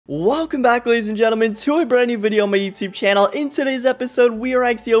Welcome back, ladies and gentlemen, to a brand new video on my YouTube channel. In today's episode, we are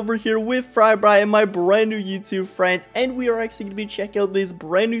actually over here with Frybri and my brand new YouTube friends, and we are actually going to be checking out this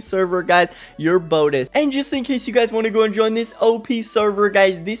brand new server, guys, your BODUS. And just in case you guys want to go and join this OP server,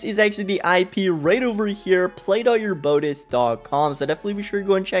 guys, this is actually the IP right over here, play.yourbodus.com. So definitely be sure to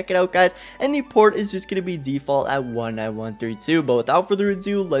go and check it out, guys. And the port is just going to be default at 19132. But without further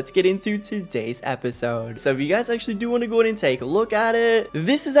ado, let's get into today's episode. So if you guys actually do want to go in and take a look at it,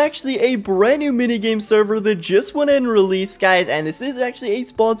 this is actually a brand new minigame server that just went in and released, guys, and this is actually a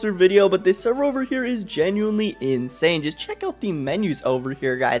sponsored video, but this server over here is genuinely insane. Just check out the menus over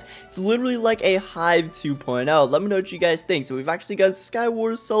here, guys. It's literally like a Hive 2.0. Let me know what you guys think. So we've actually got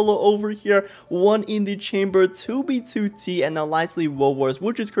Skywars Solo over here, 1 in the chamber, 2B2T, and then lastly World Wars,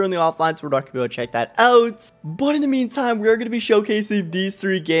 which is currently offline, so we're not going to be able to check that out. But in the meantime, we are going to be showcasing these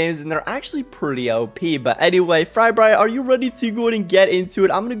 3 games, and they're actually pretty OP. But anyway, Frybri, are you ready to go ahead and get into it?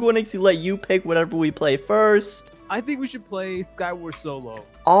 I'm going to go and actually let you pick whatever we play first. I think we should play Skywars Solo.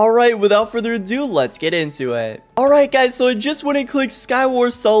 Alright, without further ado, let's get into it. Alright guys, so I just went and clicked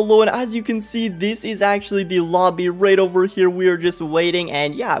Skywars Solo, and as you can see, this is actually the lobby right over here. We are just waiting,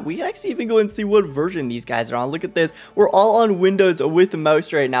 and yeah, we can actually even go and see what version these guys are on. Look at this. We're all on Windows with a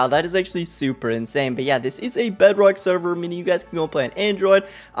mouse right now. That is actually super insane. But yeah, this is a Bedrock server, meaning you guys can go and play on Android,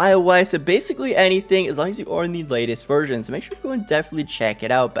 iOS, basically anything, as long as you are in the latest version. So make sure to go and definitely check it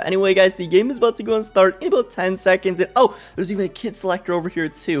out. But anyway guys, the game is about to go and start in about 10 seconds. And oh, there's even a kit selector over here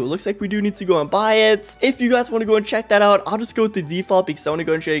too. Looks like we do need to go and buy it. If you guys want to go and check that out, I'll just go with the default because I want to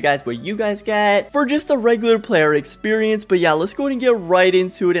go and show you guys what you guys get for just a regular player experience. But yeah, let's go ahead and get right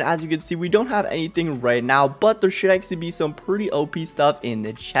into it. And as you can see, we don't have anything right now, but there should actually be some pretty OP stuff in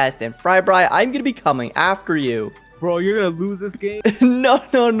the chest. And Frybri, I'm gonna be coming after you. Bro, you're gonna lose this game? No.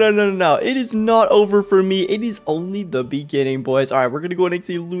 It is not over for me. It is only the beginning, boys. Alright, we're gonna go ahead and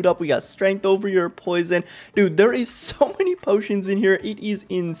see loot up. We got strength over here, poison. Dude, there is so many potions in here. It is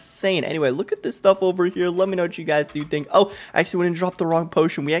insane. Anyway, look at this stuff over here. Let me know what you guys do think. Oh, I actually went and dropped the wrong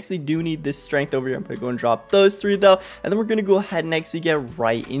potion. We actually do need this strength over here. I'm gonna go and drop those 3 though. And then we're gonna go ahead and actually get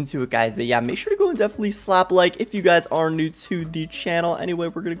right into it, guys. But yeah, make sure to go and definitely slap like if you guys are new to the channel. Anyway,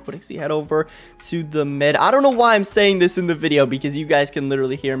 we're gonna go and actually head over to the mid. I don't know why I'm saying this in the video because you guys can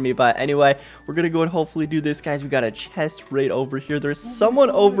literally hear me, but anyway, we're gonna go and hopefully do this, guys. We got a chest right over here. There's someone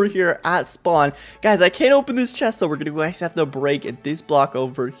over here at spawn, guys. I can't open this chest, so we're gonna go actually have to break this block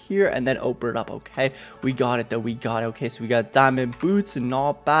over here and then open it up. Okay, we got it though. We got it. Okay, so we got diamond boots,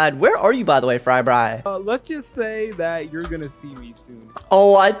 not bad. Where are you, by the way, Frybri? Let's just say that you're gonna see me soon.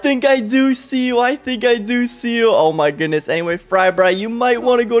 Oh, I think I do see you. Oh my goodness. Anyway, Frybri, you might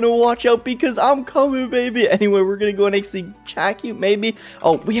want to go and watch out because I'm coming, baby. Anyway, we're gonna go and actually check you, maybe.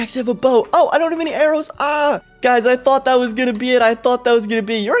 Oh, we actually have a bow. Oh, I don't have any arrows. Guys, I thought that was gonna be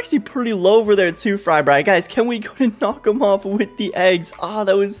it. You're actually pretty low over there too, Frybri. Guys, can we go and knock him off with the eggs?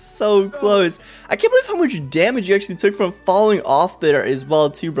 That was so close. I can't believe how much damage you actually took from falling off there as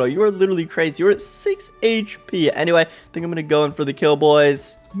well too, bro. You are literally crazy. You're at 6 HP. Anyway, I think I'm gonna go in for the kill,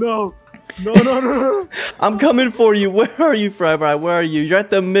 boys. No. I'm coming for you. Where are you, Frybri? Where are you? You're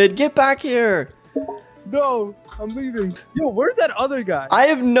at the mid. Get back here. No, I'm leaving. Yo, where's that other guy? I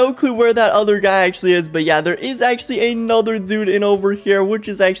have no clue where that other guy actually is, but yeah, there is actually another dude in over here, which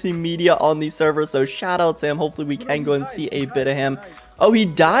is actually media on the server, so shout out to him. Hopefully we can go and see a bit of him. Oh, he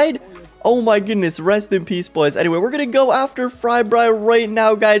died? Oh my goodness, rest in peace, boys. Anyway, we're gonna go after Frybri right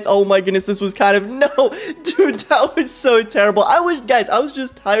now, guys. Oh my goodness, this was kind of, no, dude, that was so terrible. Guys, I was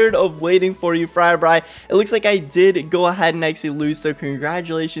just tired of waiting for you, Frybri. It looks like I did go ahead and actually lose, so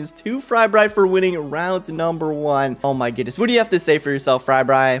congratulations to Frybri for winning round number 1. Oh my goodness, what do you have to say for yourself,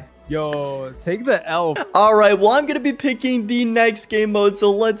 Frybri? Yo, take the L. Alright, well, I'm gonna be picking the next game mode,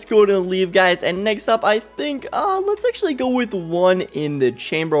 so let's go ahead and leave, guys. And next up, I think, let's actually go with 1 in the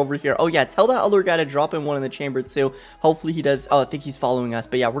chamber over here. Oh, yeah, tell that other guy to drop in 1 in the chamber, too. Hopefully he does. Oh, I think he's following us.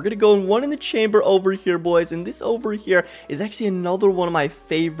 But yeah, we're gonna go in 1 in the chamber over here, boys. And this over here is actually another one of my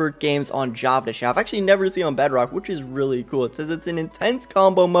favorite games on Java. I've actually never seen on Bedrock, which is really cool. It says it's an intense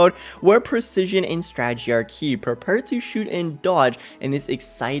combo mode where precision and strategy are key. Prepare to shoot and dodge in this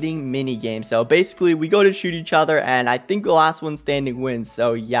exciting mini game. So basically we go to shoot each other, and I think the last one standing wins.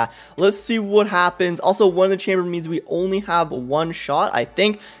 So yeah, let's see what happens. Also, 1 in the chamber means we only have 1 shot, I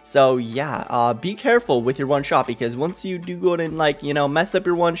think. So yeah, be careful with your 1 shot, because once you do go and, like, you know, mess up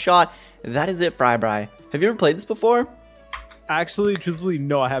your 1 shot, that is it, Frybri. Have you ever played this before? Actually, truthfully,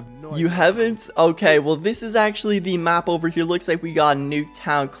 no, I have no idea. You haven't? Okay, well, this is actually the map over here. Looks like we got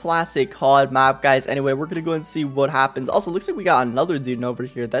Nuketown Classic COD map, guys. Anyway, we're gonna go and see what happens. Also, looks like we got another dude over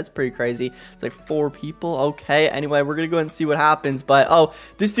here. That's pretty crazy. It's like 4 people. Okay, anyway, we're gonna go and see what happens. But, oh,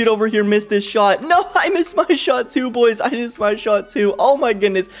 this dude over here missed his shot. No, I missed my shot too, boys. I missed my shot too. Oh, my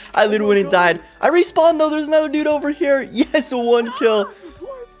goodness. I literally went and died. I respawned, though. There's another dude over here. Yes, 1 kill.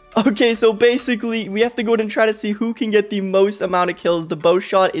 Okay, so basically, we have to go ahead and try to see who can get the most amount of kills. The bow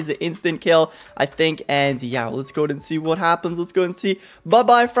shot is an instant kill, I think. And yeah, let's go ahead and see what happens. Let's go and see.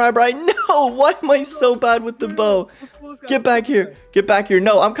 Bye-bye, Frybright. No, why am I so bad with the bow? Get back here. Get back here.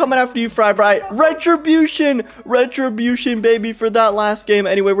 No, I'm coming after you, Frybright. Retribution. Retribution, baby, for that last game.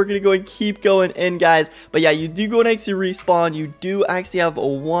 Anyway, we're going to go and keep going in, guys. But yeah, you do go and actually respawn. You do actually have a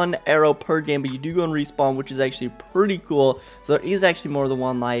 1 arrow per game, but you do go and respawn, which is actually pretty cool. So there is actually more than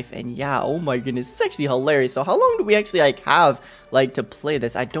 1 life. And yeah, oh my goodness, it's actually hilarious. So how long do we actually like have like to play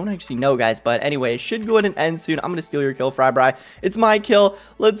this? I don't actually know, guys, but anyway, it should go ahead and end soon. I'm gonna steal your kill, Frybright. It's my kill.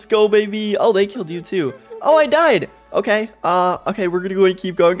 Let's go, baby. Oh, they killed you too. Oh, I died. Okay, okay, we're gonna go and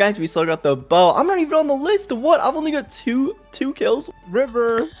keep going, guys. We still got the bow. I'm not even on the list. What? I've only got two kills.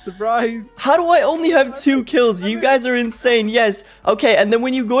 River, surprise. How do I only have 2 kills? You guys are insane. Yes. Okay, and then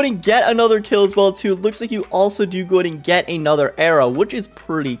when you go and get another kill as well, too, it looks like you also do go and get another arrow, which is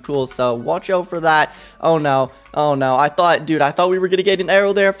pretty cool. So watch out for that. Oh, no. Oh, no. I thought we were gonna get an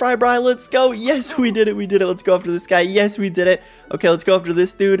arrow there. Frybright, let's go. Yes, we did it. We did it. Let's go after this guy. Yes, we did it. Okay, let's go after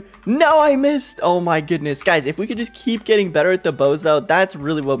this dude. No, I missed. Oh, my goodness. Guys, if we could just keep getting better at the bows out, that's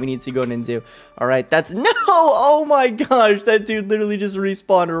really what we need to go in and do. All right, that's no. Oh my gosh, that dude literally just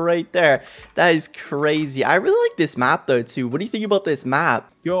respawned right there. That is crazy. I really like this map though too. What do you think about this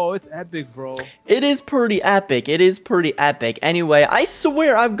map? Yo, it's epic, bro. It is pretty epic. It is pretty epic. Anyway, I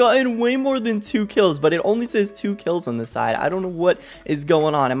swear I've gotten way more than 2 kills, but it only says 2 kills on the side. I don't know what is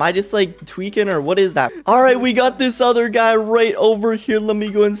going on. Am I just like tweaking or what is that? All right, we got this other guy right over here. Let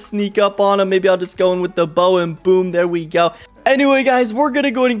me go and sneak up on him. Maybe I'll just go in with the bow and boom, there we go. Anyway, guys, we're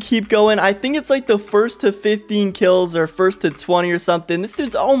gonna go ahead and keep going. I think it's like the first to 15 kills or first to 20 or something. This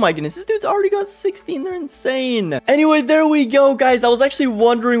dude's, oh my goodness, this dude's already got 16. They're insane. Anyway, there we go, guys. I was actually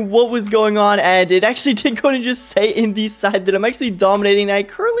wondering what was going on, and it actually did go ahead and just say in the side that I'm actually dominating. I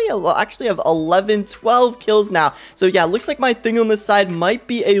currently actually have 11, 12 kills now. So yeah, looks like my thing on the side might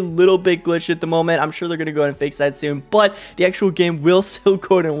be a little bit glitched at the moment. I'm sure they're gonna go ahead and fix that soon, but the actual game will still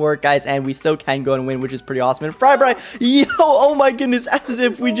go ahead and work, guys, and we still can go and win, which is pretty awesome. And Frybright, yo, oh my goodness, as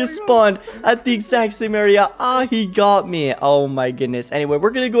if we just spawned at the exact same area. Ah, he got me. Oh my goodness. Anyway,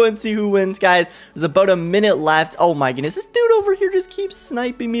 we're gonna go and see who wins, guys. There's about a minute left. Oh my goodness, this dude over here just keeps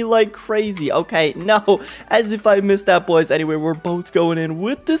sniping me like crazy. Okay, no, as if I missed that, boys. Anyway, we're both going in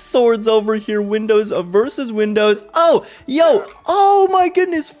with the swords over here. Windows versus windows. Oh, yo, oh my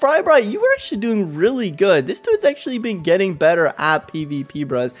goodness, Frybright, you were actually doing really good. This dude's actually been getting better at PvP,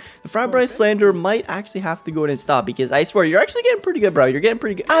 bros. The Frybright slander might actually have to go in and stop, because I swear you're actually getting pretty good, bro. You're getting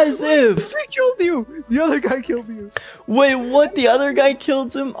pretty good. As if I killed you. The other guy killed you. Wait, what? The other guy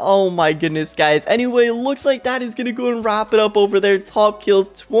killed him? Oh my goodness, guys. Anyway, looks like that is gonna go and wrap it up over there. Top kills,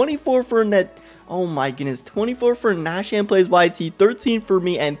 24 for net. Oh my goodness, 24 for Nasham Plays YT, 13 for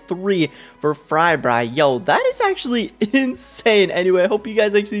me, and 3 for Frybright. Yo, that is actually insane. Anyway, I hope you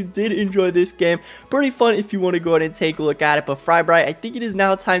guys actually did enjoy this game. Pretty fun if you want to go ahead and take a look at it. But Frybright, I think it is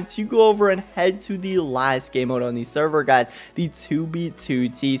now time to go over and head to the last game mode on the server, guys. The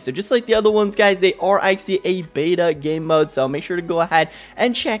 2v2t. So just like the other ones, guys, they are actually a beta game mode. So make sure to go ahead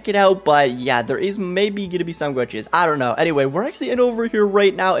and check it out. But yeah, there is maybe going to be some glitches. I don't know. Anyway, we're actually in over here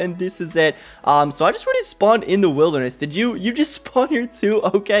right now, and this is it. So I just went and spawned in the wilderness. Did you just spawn here too?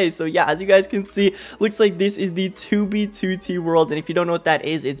 Okay, so yeah, as you guys can see, looks like this is the 2v2t worlds, and if you don't know what that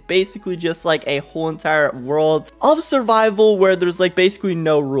is, it's basically just like a whole entire world of survival where there's like basically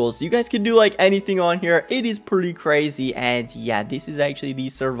no rules. You guys can do like anything on here. It is pretty crazy, and yeah, this is actually the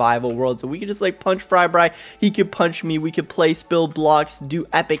survival world. So we can just like punch Frybright, he could punch me, we could place, build blocks, do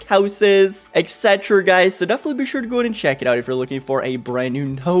epic houses, etc, guys. So definitely be sure to go ahead and check it out if you're looking for a brand new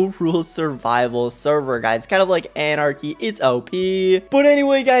no rules survival server, guys. Kind of like Anarchy, it's OP. But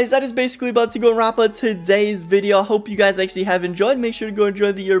anyway, guys, that is basically about to go and wrap up today's video. I hope you guys actually have enjoyed. Make sure to go and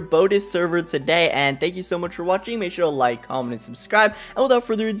join the Botus server today, and thank you so much for watching. Make sure to like, comment, and subscribe, and without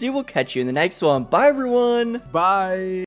further ado, we'll catch you in the next one. Bye, everyone. Bye.